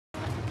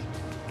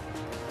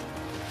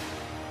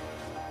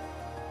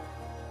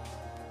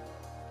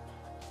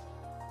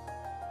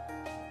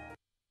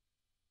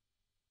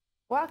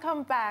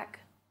Welcome back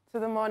to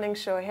the morning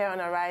show here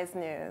on Arise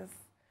News.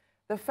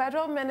 The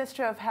Federal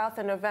Ministry of Health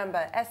in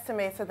November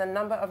estimated the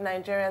number of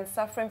Nigerians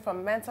suffering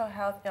from mental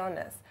health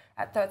illness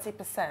at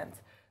 30%.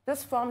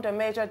 This formed a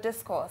major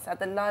discourse at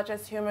the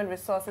largest human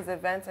resources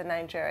event in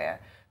Nigeria,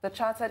 the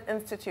Chartered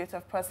Institute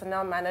of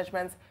Personnel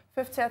Management's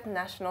 50th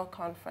National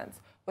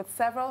Conference, with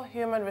several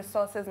human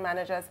resources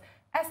managers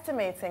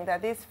estimating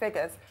that these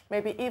figures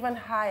may be even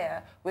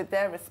higher with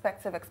their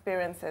respective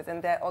experiences in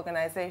their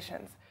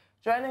organizations.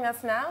 Joining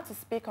us now to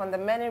speak on the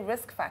many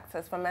risk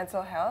factors for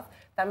mental health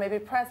that may be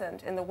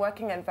present in the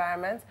working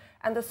environment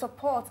and the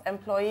support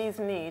employees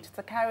need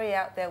to carry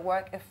out their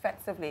work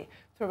effectively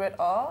through it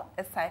all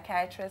is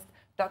psychiatrist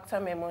Dr.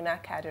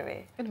 Maymunah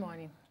Kadiri. Good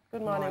morning.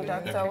 Good morning,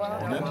 Doctor.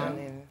 Welcome. Good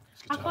morning.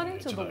 According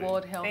to the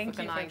World Health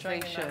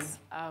Organization,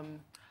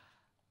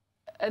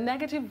 a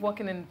negative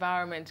working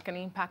environment can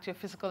impact your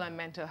physical and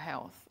mental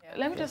health.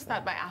 Let me just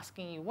start by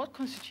asking you, what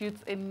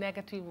constitutes a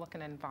negative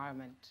working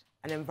environment?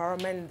 An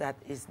environment that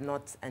is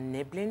not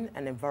enabling,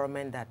 an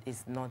environment that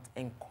is not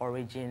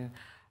encouraging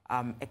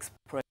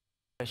expression,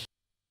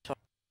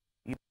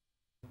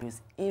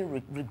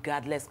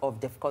 regardless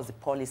of, of course, the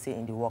policy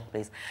in the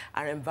workplace.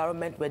 An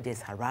environment where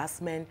there's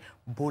harassment,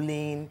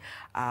 bullying,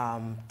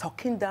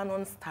 talking down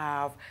on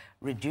staff,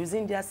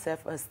 reducing their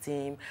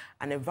self-esteem,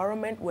 an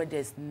environment where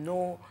there's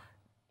no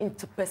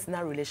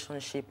interpersonal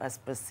relationship as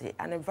per se,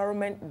 an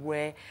environment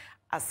where,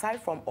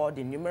 aside from all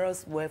the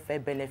numerous welfare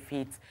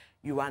benefits,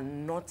 you are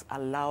not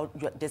allowed,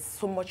 there's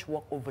so much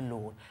work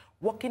overload.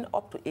 Working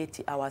up to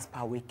 80 hours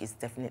per week is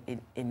definitely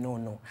a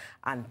no-no.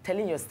 And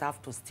telling your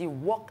staff to still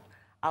work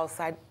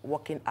outside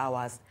working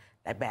hours,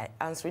 like by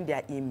answering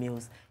their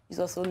emails, is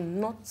also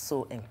not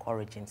so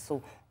encouraging.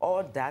 So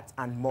all that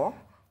and more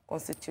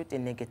constitute a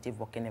negative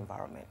working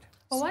environment.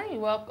 Well, when you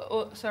work,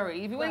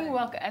 when you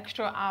work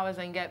extra hours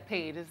and get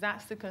paid, does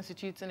that still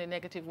constitute a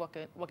negative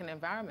working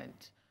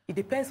environment? It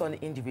depends on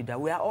the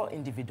individual. We are all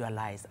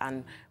individualized.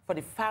 And for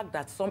the fact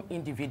that some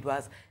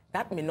individuals,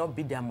 that may not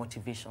be their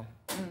motivation.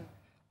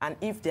 And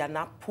if they are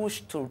not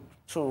pushed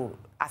to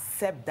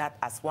accept that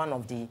as one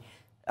of the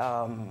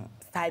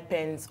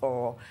stipends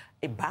or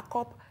a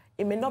backup,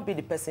 it may not be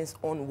the person's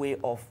own way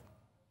of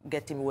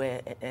getting well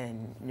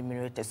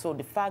remunerated. So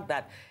the fact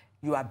that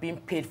you are being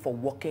paid for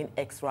working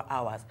extra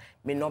hours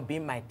may not be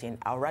my thing.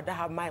 I'd rather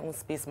have my own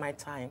space, my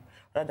time,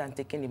 rather than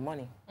taking the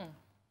money.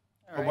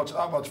 Right.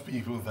 How about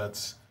people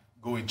that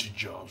go into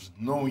jobs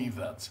knowing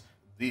that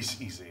this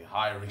is a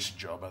high-risk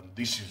job and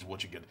this is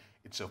what you get?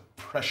 It's a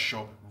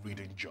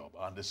pressure-reading job,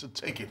 and they should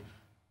take it.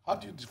 How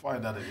do you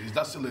define that? Is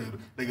that still a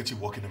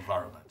negative working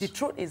environment? The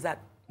truth is that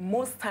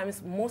most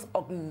times, most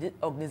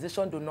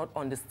organizations do not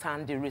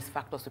understand the risk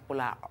factors people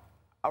are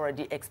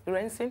already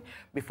experiencing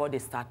before they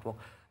start work.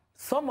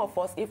 Some of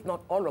us, if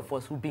not all of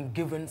us, have been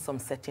given some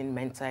certain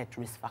mental health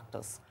risk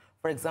factors.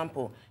 For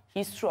example,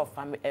 history of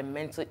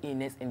mental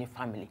illness in the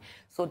family.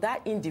 So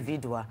that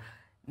individual,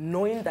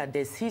 knowing that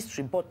there's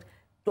history, but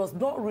does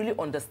not really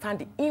understand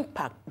the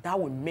impact that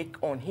will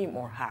make on him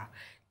or her,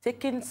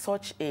 taking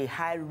such a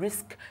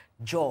high-risk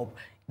job,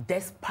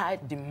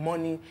 despite the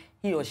money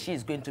he or she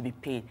is going to be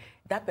paid,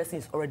 that person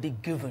is already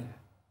given.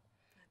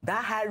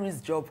 That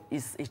high-risk job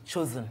is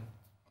chosen.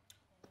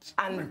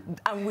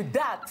 And with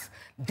that,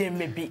 there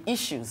may be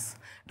issues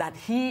that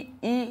he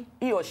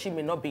or she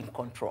may not be in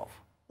control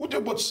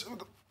of. But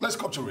let's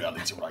come to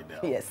reality right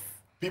now. Yes.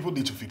 People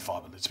need to feed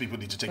families. People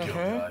need to take care of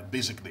their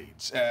basic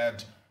needs.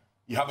 And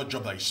you have a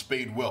job that is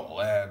paid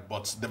well,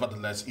 but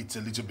nevertheless, it's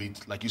a little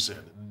bit, like you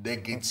said,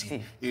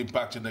 negative,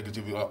 impacting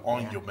negatively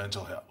on your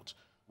mental health.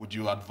 Would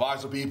you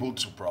advise the people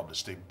to probably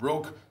stay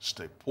broke,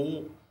 stay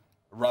poor,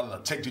 rather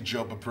than take the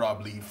job and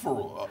probably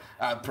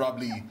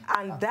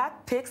And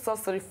that takes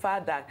us to the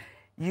fact that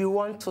you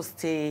want to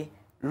stay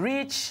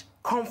rich,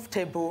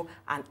 comfortable,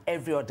 and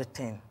every other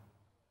thing.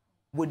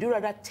 Would you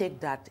rather take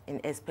that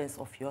in expense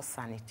of your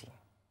sanity?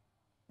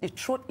 The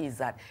truth is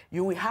that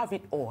you will have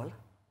it all.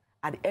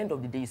 At the end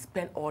of the day, you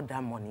spend all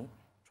that money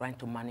trying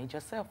to manage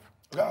yourself.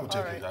 I would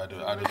take it. I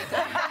would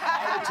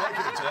take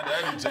it at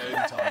any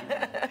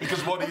time.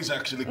 Because money is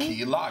actually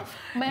key in life.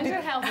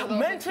 Mental health is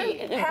also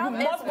key. You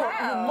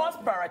must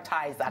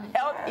prioritize that.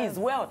 Health is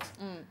wealth.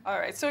 All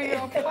right. So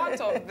you're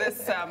part of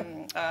this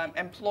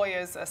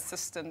Employers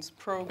Assistance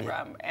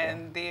Program,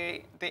 and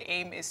the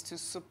aim is to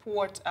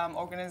support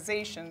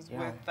organizations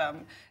with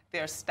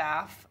their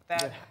staff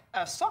that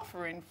are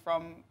suffering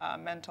from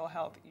mental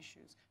health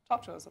issues.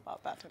 Talk to us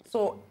about that.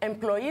 So,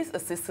 Employees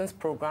Assistance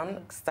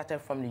Program started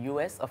from the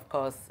US, of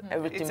course.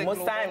 Everything,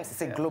 most times,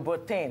 it's a global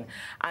thing.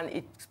 And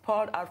it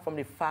spurred out from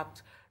the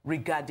fact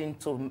regarding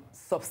to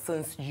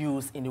substance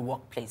use in the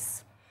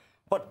workplace.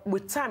 But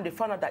with time, they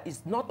found out that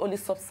it's not only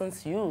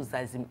substance use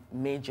that is a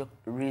major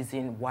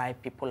reason why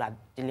people are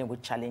dealing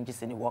with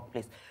challenges in the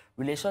workplace.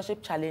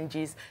 Relationship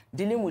challenges,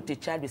 dealing with a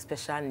child with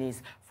special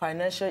needs,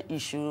 financial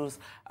issues,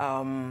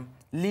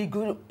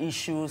 legal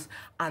issues,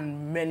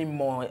 and many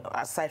more,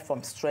 aside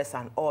from stress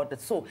and all that.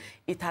 So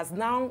it has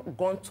now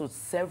gone to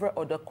several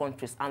other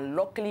countries, and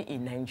luckily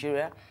in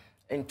Nigeria,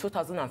 in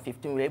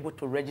 2015, we were able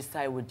to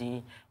register with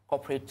the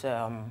corporate,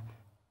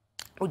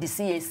 with the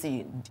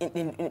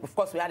CAC. Of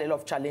course, we had a lot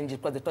of challenges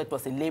because they thought it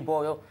was a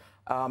labor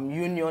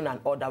union and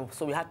all that.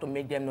 So we had to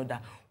make them know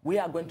that we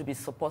are going to be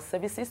support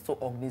services to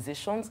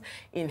organizations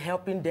in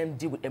helping them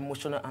deal with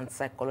emotional and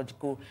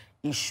psychological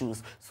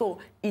issues. So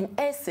in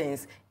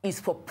essence, it's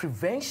for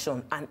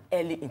prevention and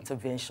early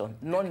intervention,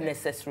 not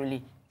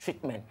necessarily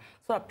treatment.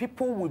 So that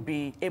people will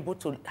be able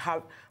to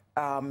have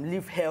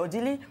live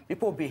healthily,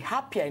 people will be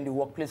happier in the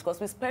workplace because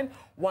we spend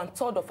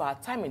 1/3 of our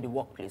time in the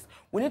workplace.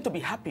 We need to be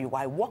happy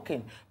while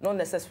working, not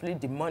necessarily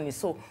the money.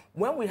 So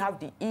when we have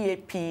the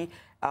EAP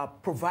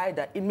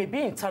provider, it may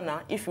be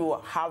internal if you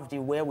have the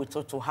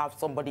wherewithal to have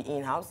somebody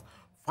in-house,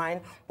 fine,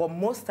 but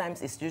most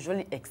times it's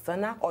usually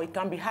external, or it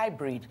can be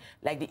hybrid,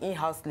 like the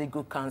in-house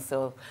legal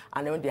counsel,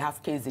 and then when they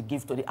have cases, they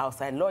give to the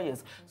outside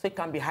lawyers. So it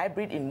can be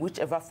hybrid in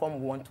whichever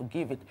form we want to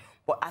give it.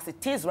 But as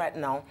it is right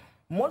now,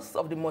 most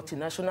of the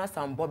multinationals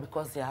are on board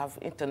because they have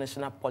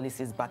international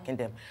policies backing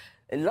them.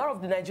 A lot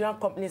of the Nigerian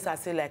companies are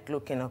saying, like,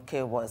 looking,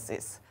 okay, what's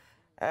this?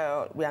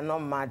 We are not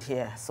mad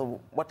here, so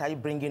what are you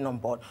bringing on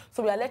board?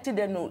 So we are letting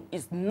them know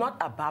it's not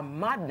about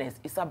madness,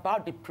 it's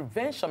about the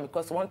prevention,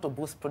 because we want to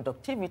boost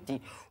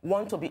productivity,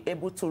 want to be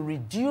able to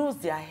reduce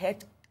their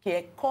health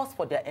care costs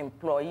for their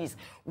employees,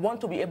 want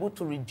to be able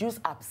to reduce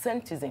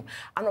absenteeism.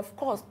 And of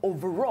course,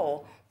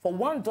 overall, for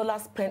 $1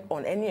 spent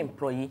on any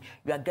employee,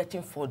 you are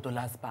getting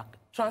 $4 back.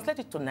 Translate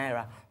it to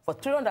Naira. For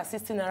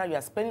 360 Naira you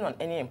are spending on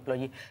any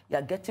employee, you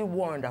are getting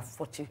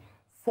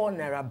 144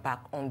 Naira back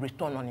on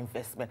return on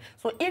investment.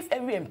 So if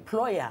every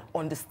employer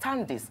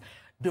understands this,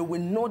 they will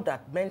know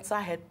that mental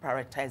health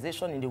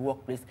prioritization in the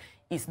workplace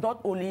is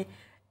not only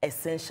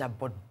essential,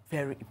 but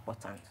very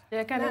important.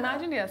 Yeah, I can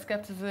imagine their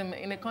skepticism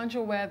in a country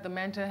where the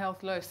mental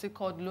health law is still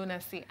called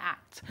Lunacy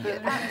Act.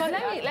 But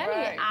let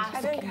me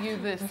ask you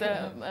this.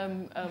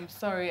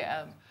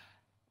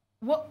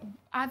 What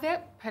are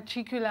there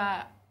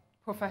particular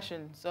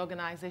professions,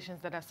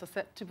 organizations that are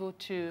susceptible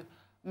to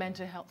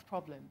mental health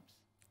problems?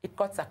 It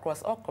cuts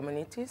across all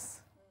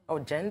communities, all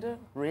gender,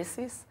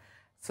 races,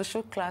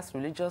 social class,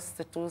 religious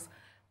status,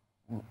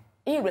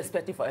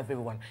 irrespective of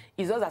everyone.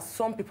 It's just that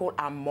some people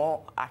are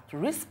more at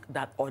risk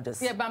than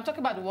others. Yeah, but I'm talking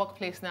about the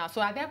workplace now.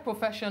 So are there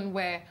professions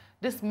where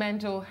these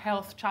mental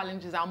health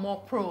challenges are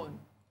more prone?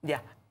 Yeah,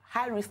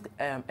 high-risk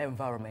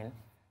environment,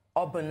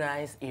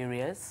 urbanized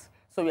areas.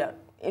 So we are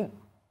in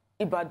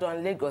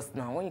Ibadan, Lagos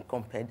now, when you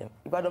compare them,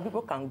 Ibadan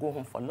people can go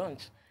home for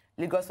lunch.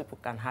 Lagos people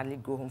can hardly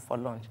go home for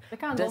lunch. They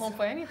can't go home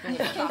for anything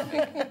with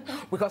traffic.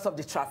 Because of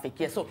the traffic,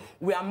 yes. So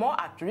we are more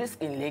at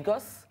risk in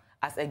Lagos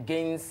as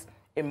against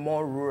a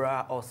more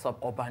rural or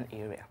suburban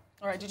area.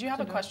 All right, did you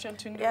have a question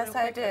to Yes,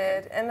 I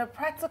did. In a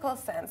practical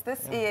sense,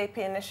 this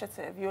EAP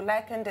initiative, you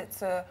likened it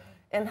to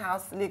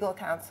in-house legal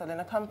counsel in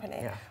a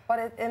company. Yeah.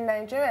 But in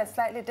Nigeria, it's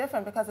slightly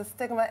different because the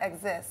stigma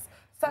exists,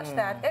 such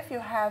that if you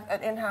have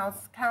an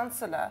in-house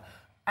counselor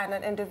and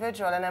an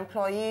individual, an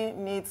employee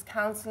needs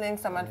counseling,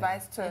 some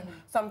advice to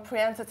some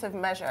preemptive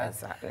measures.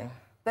 Exactly.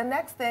 The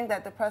next thing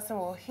that the person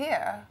will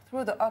hear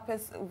through the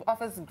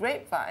office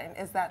grapevine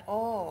is that,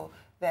 oh,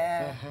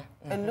 they're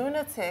a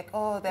lunatic,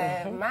 oh,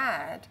 they're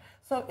mad.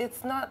 So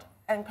it's not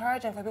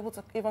encouraging for people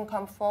to even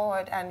come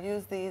forward and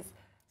use these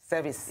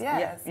service.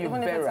 Yes, yeah, you're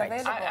very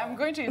right. I'm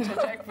going to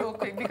interject real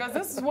quick because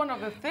this is one of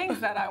the things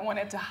that I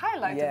wanted to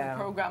highlight in the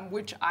program,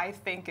 which I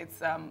think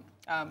it's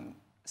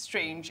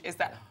strange, is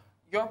that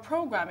your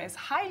program is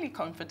highly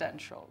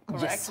confidential,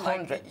 correct? Yes,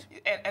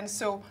 and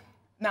so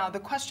now the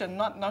question,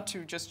 not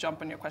to just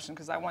jump on your question,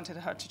 because I wanted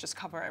her to just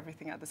cover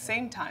everything at the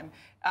same time,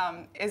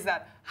 is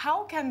that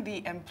how can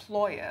the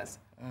employers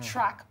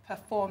track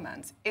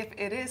performance if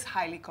it is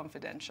highly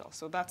confidential?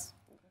 So that's...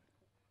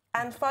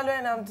 And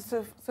following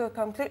to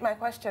complete my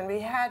question,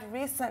 we had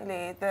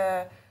recently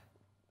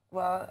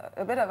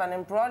a bit of an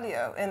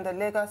imbroglio in the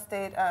Lagos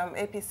State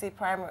APC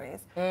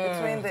primaries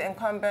between the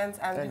incumbents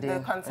and the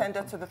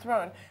contender to the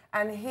throne.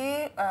 And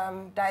he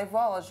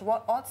divulged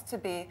what ought to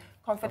be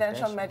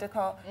confidential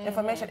medical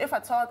information, if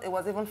at all it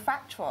was even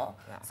factual.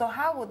 Yeah. So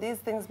how would these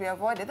things be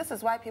avoided? This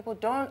is why people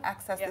don't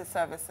access these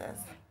services.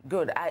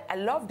 Good. I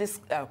love this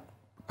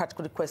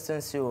particular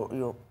questions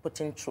you're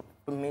putting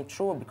me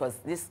through, because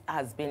this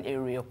has been a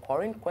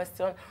recurring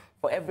question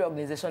for every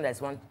organization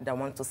that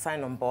wants to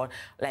sign on board.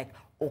 Like,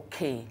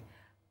 okay,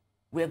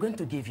 we're going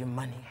to give you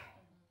money,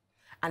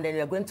 and then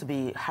you're going to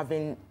be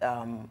having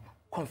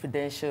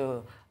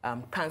confidential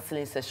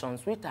counseling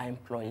sessions with our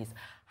employees.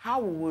 How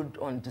we would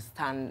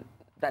understand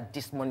that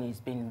this money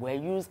is being well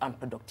used and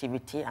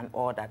productivity and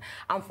all that?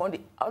 And from the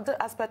other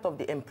aspect of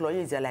the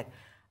employees, they're like,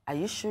 are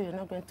you sure you're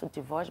not going to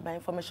divulge my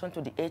information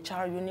to the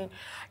HR unit?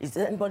 Is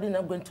anybody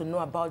not going to know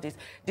about this?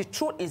 The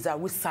truth is that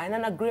we sign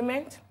an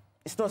agreement.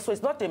 So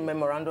it's not a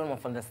memorandum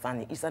of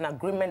understanding. It's an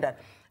agreement that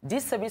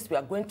this service we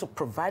are going to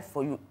provide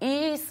for you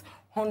is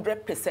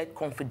 100%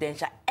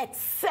 confidential,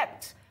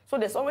 except, so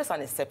there's always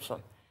an exception,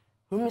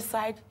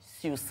 homicide,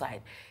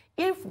 suicide.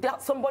 If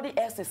somebody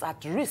else is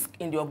at risk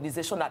in the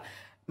organization, that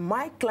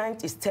my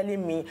client is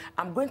telling me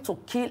I'm going to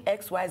kill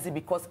XYZ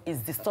because it's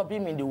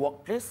disturbing me in the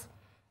workplace,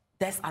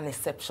 that's an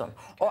exception.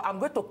 Or I'm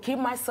going to kill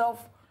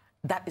myself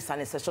that is an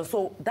exception.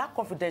 So that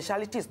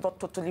confidentiality is not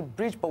totally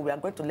breached, but we are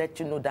going to let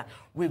you know that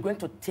we're going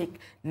to take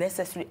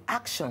necessary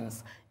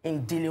actions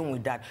in dealing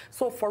with that.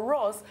 So for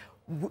us,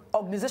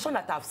 organizations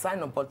that have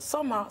signed up, but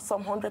some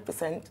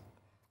 100%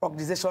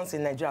 organizations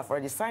in Nigeria have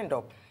already signed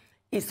up,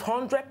 it's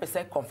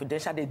 100%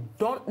 confidential. They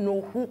don't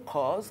know who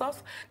calls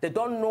us. They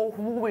don't know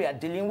who we are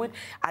dealing with.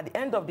 At the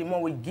end of the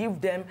month, we give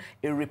them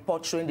a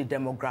report showing the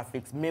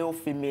demographics, male,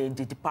 female,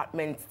 the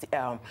departments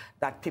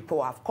that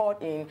people have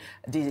called in,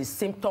 the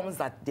symptoms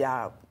that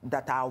are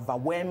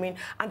overwhelming,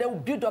 and they will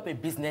build up a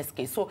business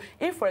case. So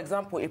if, for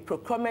example, a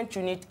procurement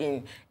unit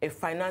in a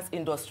finance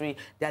industry,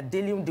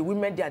 the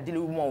women they are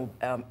dealing with more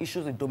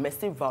issues with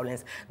domestic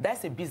violence,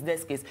 that's a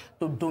business case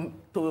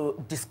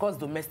to discuss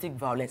domestic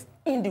violence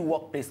in the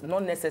workplace,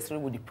 not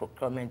necessarily with the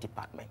procurement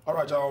department. All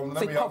right, so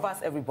it covers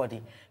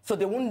everybody. So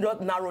they will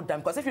not narrow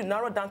down, because if you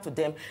narrow down to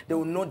them, they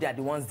will know they are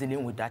the ones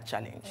dealing with that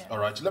challenge. Yeah. All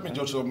right, let me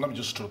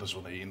just throw this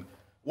one in.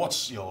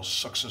 What's your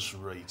success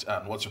rate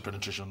and what's your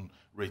penetration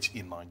rate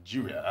in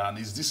Nigeria? And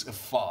is this a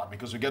fad?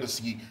 Because we get to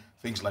see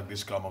things like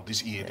this come up,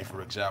 this EAD,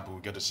 for example,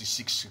 we get to see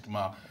Six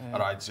Sigma, all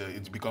right,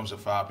 it becomes a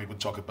fad, people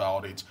talk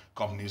about it,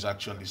 companies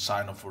actually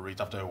sign up for it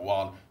after a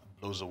while.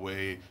 Blows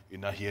away, you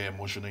know, here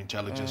emotional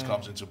intelligence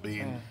comes into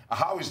being.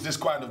 How is this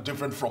kind of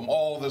different from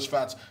all those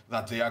facts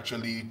that they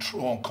actually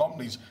throw on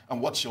companies?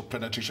 And what's your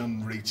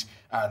penetration rate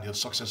and your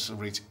success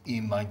rate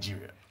in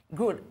Nigeria?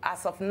 Good.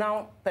 As of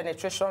now,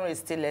 penetration is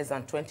still less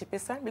than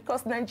 20%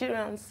 because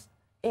Nigerians,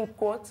 in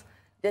quotes,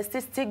 there's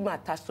still stigma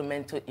attached to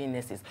mental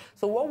illnesses.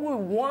 So what we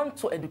want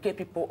to educate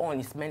people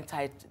on is mental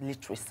health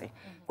literacy.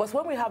 Because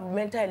when we have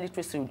mental health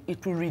literacy,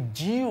 it will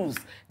reduce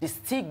the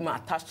stigma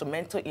attached to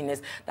mental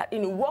illness. That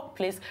in a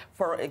workplace,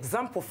 for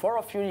example, for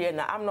a few years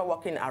now, I'm not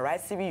working at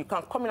RICV, you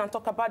can come in and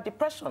talk about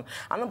depression,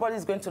 and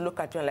nobody's going to look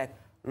at you and like,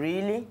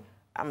 really?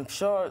 I'm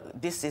sure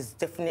this is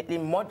definitely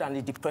more than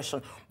the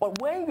depression.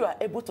 But when you are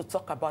able to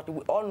talk about it,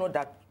 we all know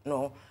that, you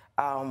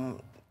know,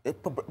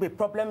 the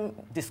problem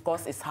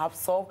discussed is half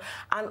solved.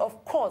 And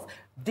of course,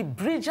 the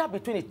bridger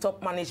between the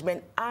top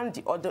management and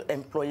the other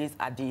employees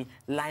are the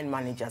line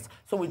managers.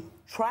 So we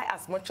try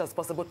as much as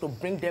possible to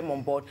bring them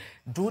on board,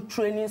 do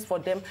trainings for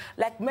them,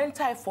 like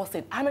mental health first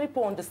aid. How many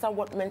people understand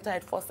what mental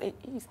health first aid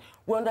is?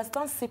 We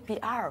understand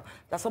CPR,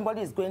 that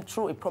somebody is going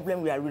through a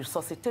problem, we are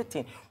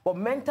resuscitating. But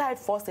mental health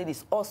first aid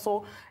is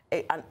also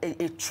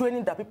a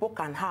training that people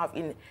can have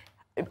in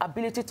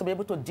ability to be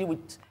able to deal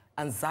with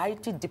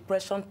anxiety,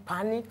 depression,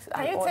 panic.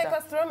 Can you take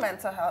us through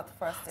mental health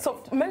first aid?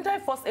 So mental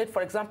health first aid,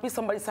 for example, if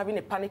somebody's having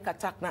a panic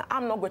attack now,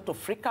 I'm not going to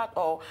freak out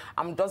or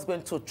I'm just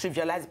going to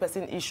trivialize the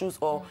person's issues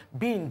or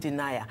be in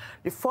denial.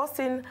 The first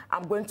thing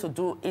I'm going to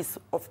do is,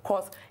 of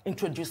course,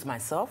 introduce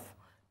myself,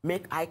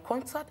 make eye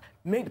contact,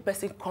 make the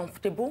person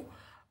comfortable.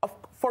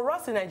 For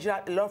us in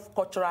Nigeria, a lot of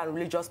cultural and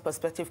religious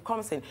perspective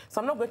comes in. So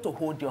I'm not going to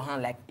hold your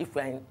hand like if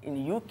we're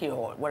in the UK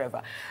or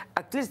whatever.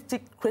 At least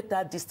create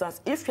that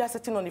distance. If you're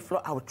sitting on the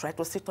floor, I will try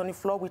to sit on the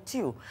floor with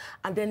you.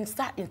 And then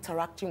start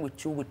interacting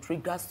with you with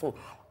regards to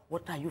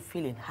what are you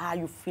feeling? How are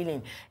you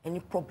feeling?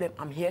 Any problem?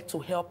 I'm here to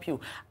help you.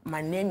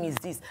 My name is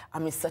this.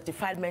 I'm a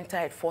certified mental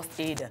health first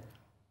aider.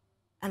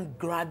 And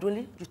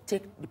gradually, you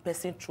take the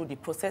person through the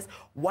process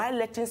while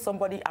letting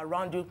somebody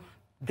around you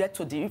get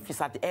to the, if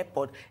it's at the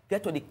airport,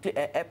 get to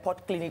the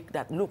airport clinic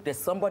that, look, there's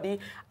somebody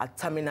at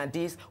Terminal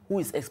this who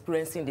is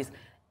experiencing this.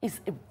 It's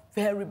a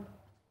very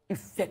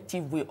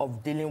effective way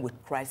of dealing with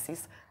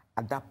crisis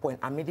at that point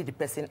and meeting the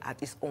person at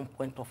his own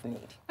point of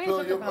need.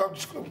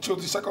 So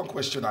the second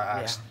question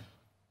I asked,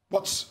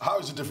 how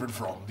is it different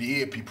from the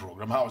EAP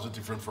program? How is it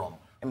different from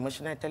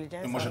emotional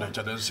intelligence? Emotional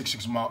intelligence, Six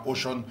Sigma,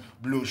 Ocean,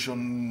 Blue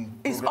Ocean.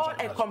 It's all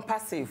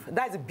encompassive.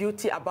 That's the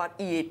beauty about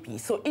EAP.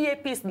 So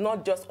EAP is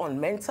not just on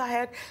mental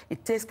health.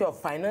 It takes care of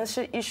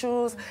financial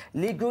issues,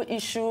 legal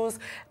issues,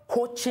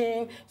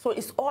 coaching. So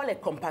it's all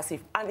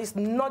encompassive. And it's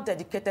not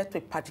dedicated to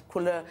a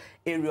particular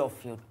area of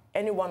field.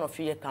 Any one of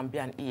you here can be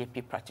an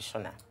EAP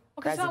practitioner.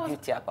 Okay, that's the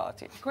beauty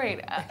about it.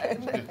 Great.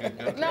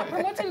 Now,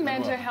 promoting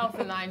mental health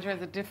in Nigeria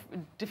is a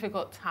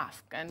difficult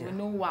task, and we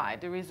know why,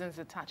 the reasons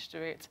attached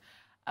to it.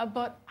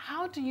 But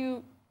how do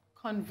you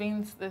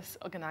convince these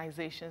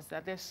organizations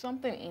that there's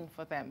something in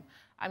for them?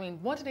 I mean,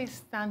 what do they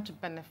stand to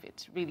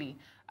benefit, really?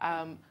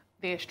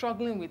 They're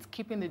struggling with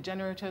keeping the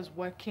generators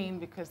working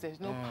because there's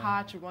no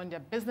power to run their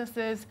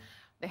businesses.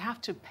 They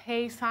have to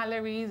pay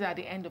salaries at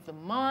the end of the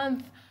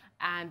month,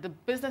 and the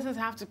businesses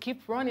have to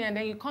keep running. And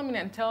then you come in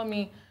and tell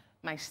me,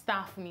 my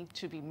staff need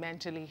to be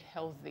mentally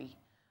healthy.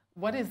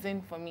 What is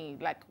in for me?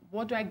 Like,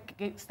 what do I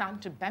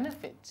stand to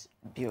benefit?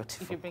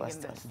 Beautiful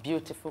question.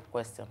 Beautiful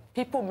question.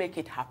 People make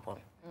it happen.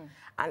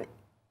 And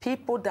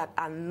people that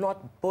are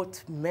not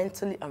both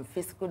mentally and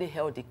physically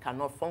healthy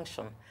cannot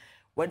function.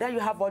 Whether you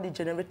have all the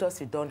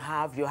generators you don't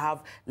have, you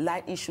have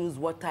light issues,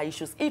 water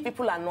issues. If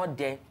people are not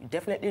there, you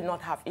definitely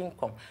not have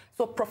income.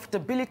 So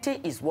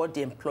profitability is what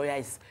the employer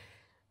is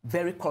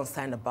very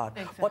concerned about.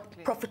 Exactly.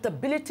 But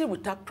profitability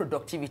without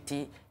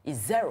productivity is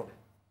zero.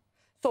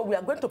 So we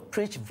are going to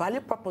preach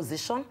value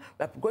proposition.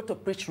 We are going to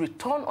preach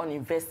return on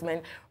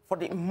investment. For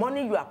the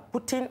money you are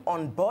putting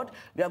on board,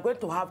 we are going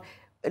to have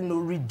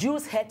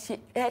reduce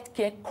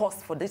healthcare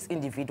costs for this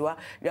individual.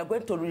 You are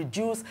going to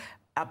reduce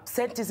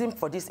absenteeism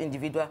for this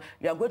individual.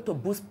 You are going to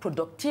boost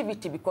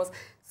productivity, because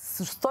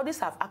studies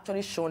have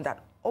actually shown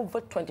that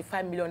over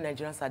 25 million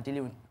Nigerians are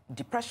dealing with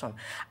depression.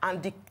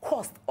 And the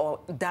cost, or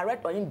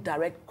direct or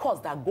indirect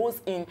cost that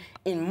goes in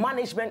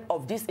management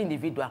of this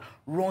individual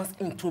runs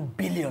into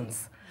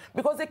billions.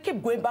 Because they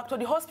keep going back to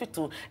the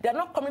hospital. They're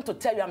not coming to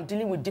tell you, I'm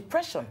dealing with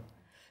depression.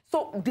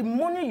 So the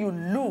money you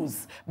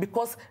lose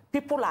because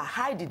people are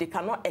hiding, they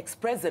cannot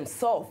express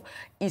themselves,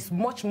 is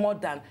much more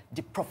than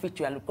the profit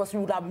you are, because you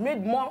would have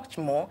made much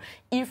more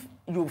if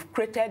you've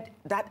created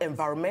that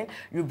environment,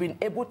 you've been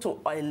able to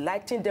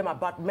enlighten them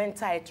about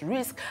mental health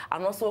risk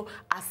and also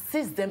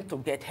assist them to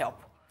get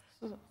help.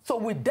 So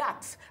with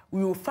that,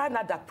 we will find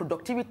out that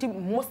productivity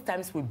most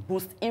times will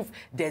boost if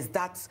there's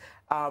that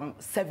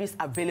service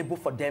available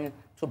for them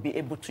to be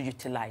able to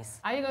utilize.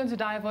 Are you going to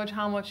divulge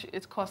how much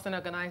it costs an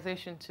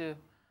organization to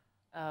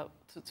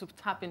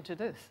tap into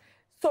this?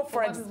 So,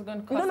 for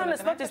example, no,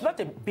 it's not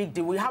a big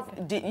deal. We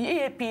have the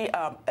EAP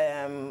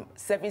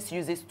service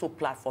uses two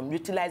platforms: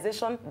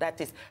 utilization,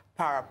 that is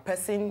per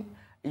person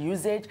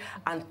usage,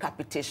 and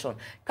capitation.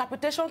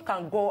 Capitation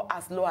can go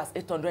as low as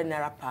 800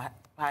 naira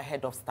per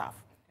head of staff,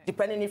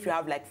 depending if you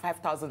have like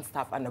 5,000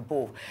 staff and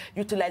above.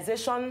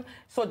 Utilization,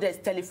 so there's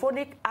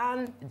telephonic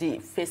and the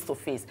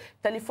face-to-face.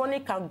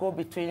 Telephonic can go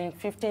between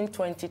 15,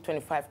 20,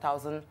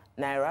 25,000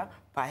 naira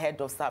per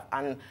head of staff,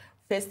 and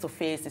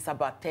face-to-face is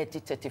about 30,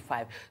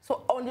 35.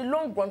 So on the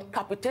long run,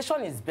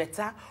 capitation is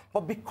better,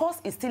 but because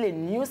it's still a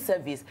new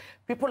service,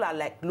 people are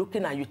like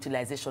looking at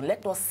utilization.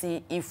 Let us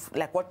see if,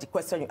 like what the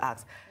question you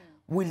asked,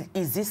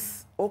 is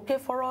this okay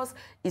for us?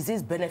 Is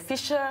this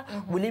beneficial?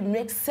 Will it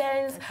make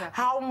sense? Exactly.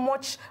 How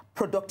much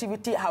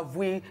productivity have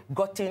we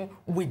gotten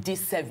with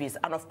this service?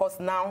 And of course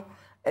now,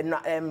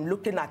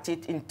 looking at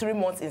it in 3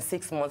 months, in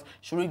 6 months,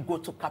 should we go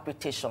to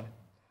capitation?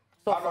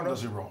 So how long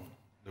does it run,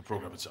 the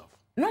program itself?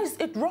 No,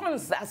 it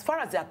runs as far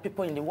as there are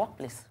people in the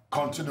workplace.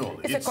 Continual?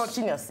 It's a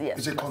continuous, yes.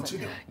 It's a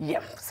continuum?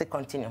 Yeah, it's a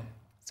continuum.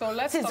 So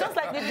let's it's just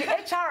like the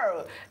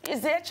HR. The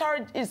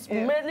HR is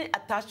mainly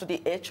attached to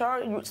the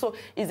HR, so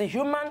it's the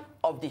human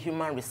of the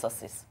human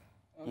resources.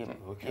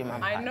 Okay.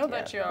 Human I know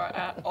that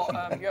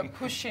you're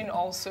pushing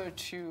also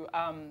to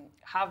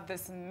have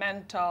this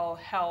mental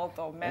health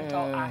or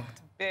mental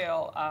act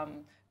bill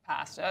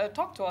passed.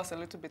 Talk to us a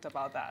little bit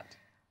about that.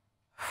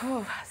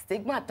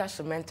 Stigma attached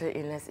to mental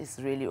illness is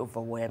really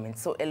overwhelming.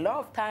 So a lot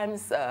of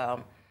times,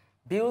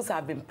 bills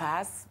have been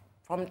passed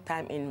from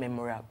time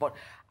immemorial. But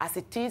as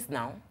it is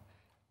now,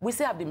 we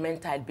still have the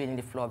mental health bill in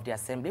the floor of the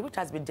Assembly, which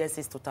has been there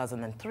since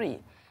 2003.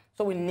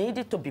 So we need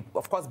it to be,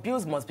 of course,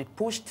 bills must be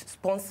pushed,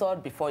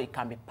 sponsored before it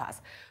can be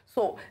passed.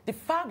 So the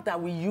fact that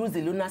we use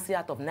the Lunacy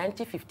Act of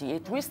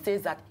 1958, which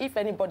states that if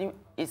anybody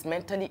is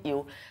mentally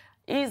ill,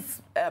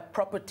 his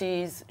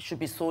properties should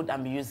be sold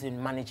and be used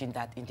in managing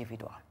that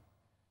individual.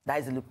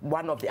 That is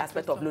one of the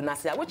aspects of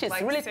lunacy, which is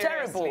like really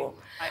terrible.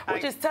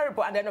 Which is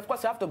terrible. And then, of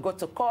course, you have to go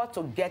to court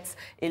to get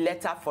a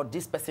letter for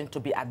this person to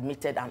be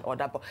admitted and all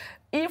that. But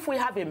if we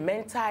have a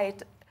mental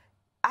health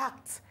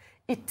act,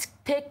 it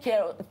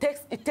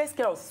takes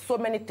care of so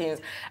many things,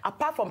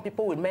 apart from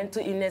people with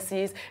mental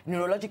illnesses,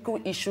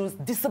 neurological issues,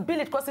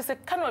 disability, because it's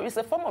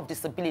a form of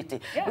disability.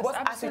 Yes, because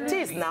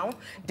absolutely. as it is now,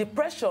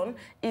 depression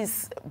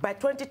is, by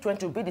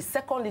 2020, will be the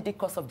second leading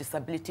cause of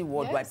disability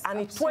worldwide. Yes, and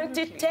in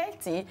absolutely.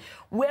 2030,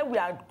 where we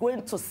are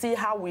going to see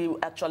how we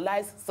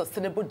actualize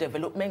sustainable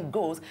development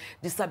goals,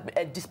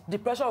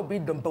 depression will be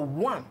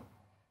 #1.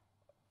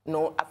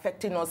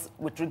 Affecting us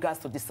with regards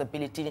to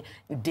disability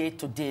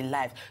day-to-day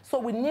life. So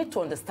we need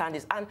to understand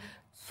this. And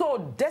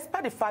so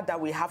despite the fact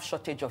that we have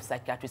shortage of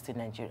psychiatrists in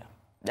Nigeria,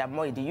 there are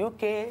more in the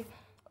UK,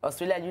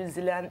 Australia, New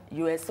Zealand,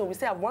 US, so we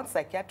say have 1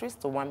 psychiatrist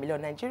to 1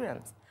 million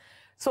Nigerians.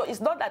 So it's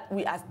not that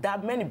we ask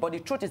that many, but the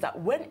truth is that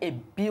when a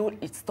bill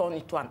is turned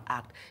into an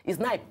act, it's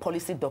not a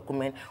policy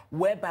document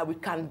whereby we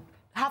can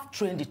have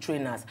trained the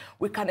trainers.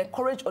 We can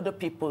encourage other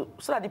people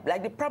so that,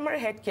 like the primary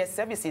healthcare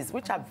services,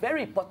 which are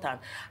very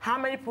important. How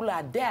many people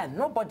are there?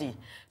 Nobody.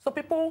 So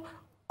people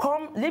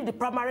come, leave the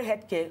primary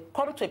healthcare,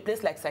 come to a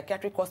place like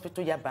Psychiatric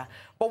Hospital Yaba.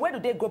 But where do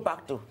they go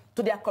back to?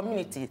 To their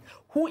communities.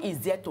 Who is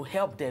there to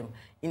help them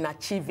in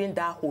achieving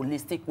that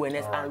holistic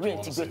wellness and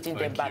reintegrating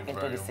them back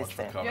into the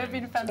system? You have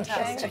been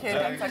fantastic.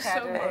 Thank you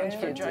so much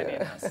for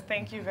joining us.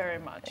 Thank you very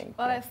much.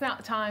 Well, it's now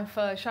time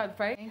for a short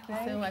break. Thank you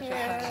so much for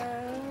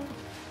coming.